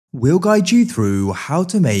We'll guide you through how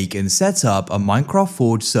to make and set up a Minecraft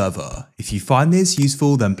Forge server. If you find this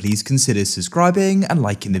useful, then please consider subscribing and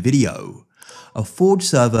liking the video. A Forge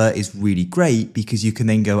server is really great because you can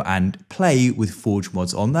then go and play with Forge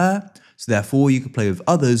mods on there, so therefore you can play with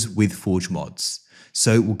others with Forge mods.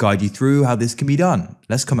 So we'll guide you through how this can be done.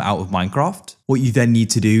 Let's come out of Minecraft. What you then need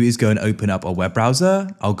to do is go and open up a web browser.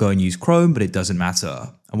 I'll go and use Chrome, but it doesn't matter.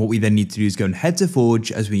 And what we then need to do is go and head to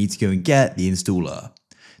Forge, as we need to go and get the installer.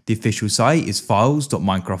 The official site is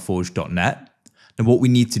files.minecraftforge.net. And what we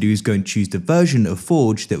need to do is go and choose the version of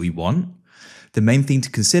Forge that we want. The main thing to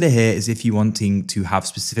consider here is if you're wanting to have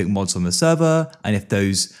specific mods on the server, and if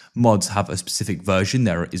those mods have a specific version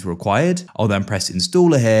that is required. I'll then press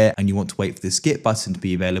installer here, and you want to wait for the skip button to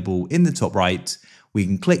be available in the top right. We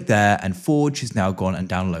can click there, and Forge is now gone and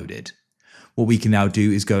downloaded. What we can now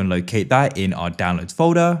do is go and locate that in our downloads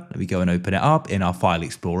folder. Let me go and open it up in our file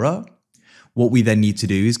explorer. What we then need to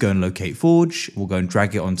do is go and locate Forge. We'll go and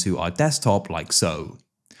drag it onto our desktop like so.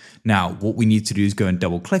 Now, what we need to do is go and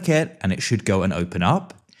double click it, and it should go and open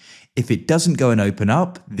up. If it doesn't go and open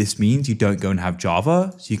up, this means you don't go and have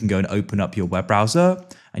Java. So you can go and open up your web browser,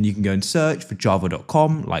 and you can go and search for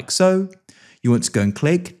java.com like so. You want to go and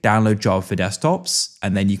click download Java for desktops,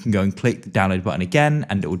 and then you can go and click the download button again,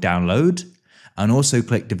 and it will download. And also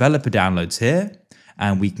click developer downloads here,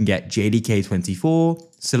 and we can get JDK24,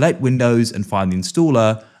 select Windows and find the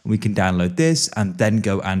installer, and we can download this and then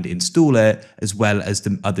go and install it, as well as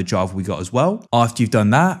the other Java we got as well. After you've done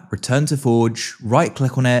that, return to Forge, right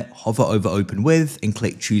click on it, hover over open with, and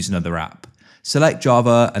click choose another app. Select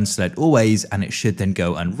Java and select always, and it should then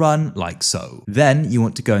go and run like so. Then you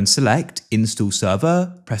want to go and select install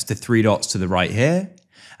server, press the three dots to the right here,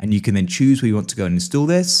 and you can then choose where you want to go and install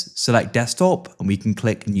this, select desktop, and we can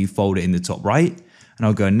click new folder in the top right. And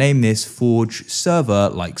I'll go and name this Forge server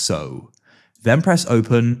like so. Then press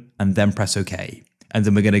open and then press OK. And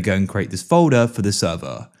then we're going to go and create this folder for the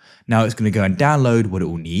server. Now it's going to go and download what it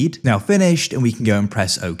will need. Now finished, and we can go and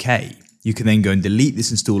press OK. You can then go and delete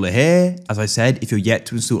this installer here. As I said, if you're yet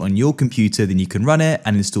to install on your computer, then you can run it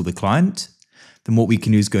and install the client. Then what we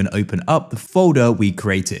can do is go and open up the folder we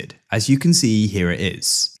created. As you can see, here it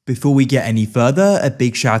is. Before we get any further, a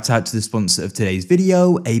big shout out to the sponsor of today's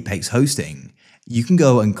video, Apex Hosting. You can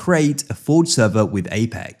go and create a Forge server with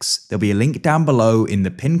Apex. There'll be a link down below in the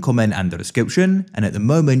pinned comment and the description, and at the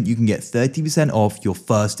moment you can get 30% off your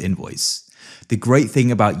first invoice. The great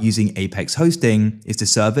thing about using Apex Hosting is the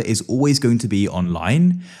server is always going to be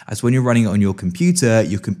online, as when you're running it on your computer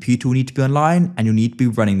will need to be online, and you'll need to be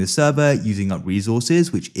running the server using up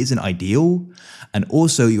resources, which isn't ideal. And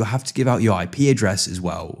also you'll have to give out your IP address as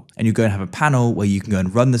well. And you're going to have a panel where you can go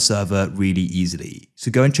and run the server really easily. So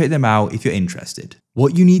go and check them out if you're interested.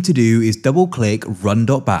 What you need to do is double click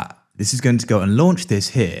run.bat. This is going to go and launch this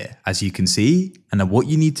here, as you can see. And then what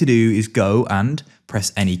you need to do is go and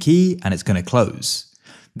press any key, and it's going to close.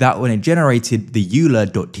 That when it generated the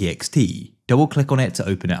euler.txt, double click on it to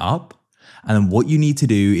open it up. And then what you need to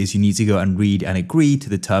do is you need to go and read and agree to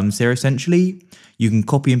the terms there essentially. You can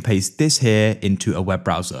copy and paste this here into a web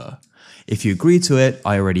browser. If you agree to it,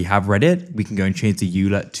 I already have read it. We can go and change the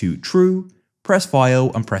euler to true, press file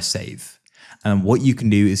and press save. And what you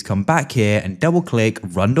can do is come back here and double click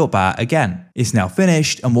run.bat again. It's now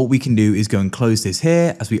finished, and what we can do is go and close this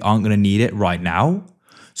here, as we aren't going to need it right now.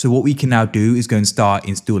 So what we can now do is go and start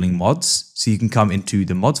installing mods. So you can come into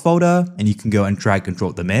the mods folder and you can go and drag and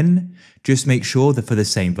drop them in. Just make sure they're for the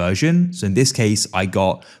same version. So in this case, I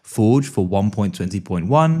got Forge for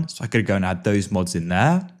 1.20.1. So I could go and add those mods in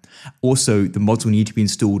there. Also, the mods will need to be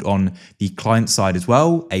installed on the client side as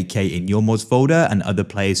well, aka in your mods folder, and other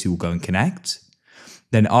players who will go and connect.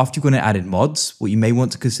 Then after you've gone and added mods, what you may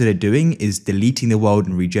want to consider doing is deleting the world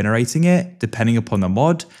and regenerating it, depending upon the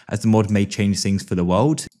mod, as the mod may change things for the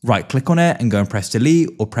world. Right click on it and go and press delete,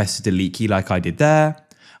 or press the delete key like I did there.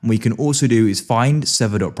 And what you can also do is find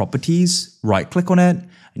server.properties, right click on it,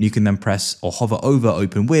 and you can then press or hover over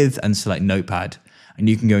open with and select notepad. And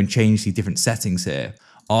you can go and change the different settings here.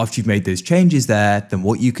 After you've made those changes there, then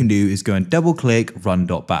what you can do is go and double click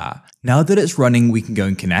run.bat. Now that it's running, we can go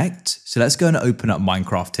and connect. So let's go and open up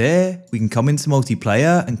Minecraft here. We can come into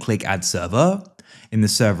multiplayer and click add server. In the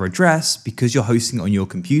server address, because you're hosting on your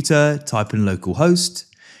computer, type in localhost.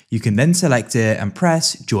 You can then select it and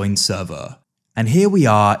press join server. And here we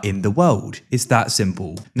are in the world. It's that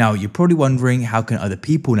simple. Now you're probably wondering, how can other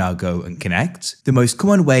people now go and connect? The most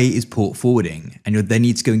common way is port forwarding, and you'll then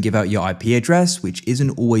need to go and give out your IP address, which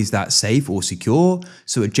isn't always that safe or secure.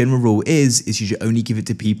 So a general rule is you should only give it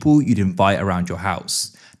to people you'd invite around your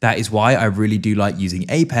house. That is why I really do like using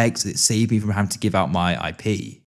Apex. It saves me from having to give out my IP.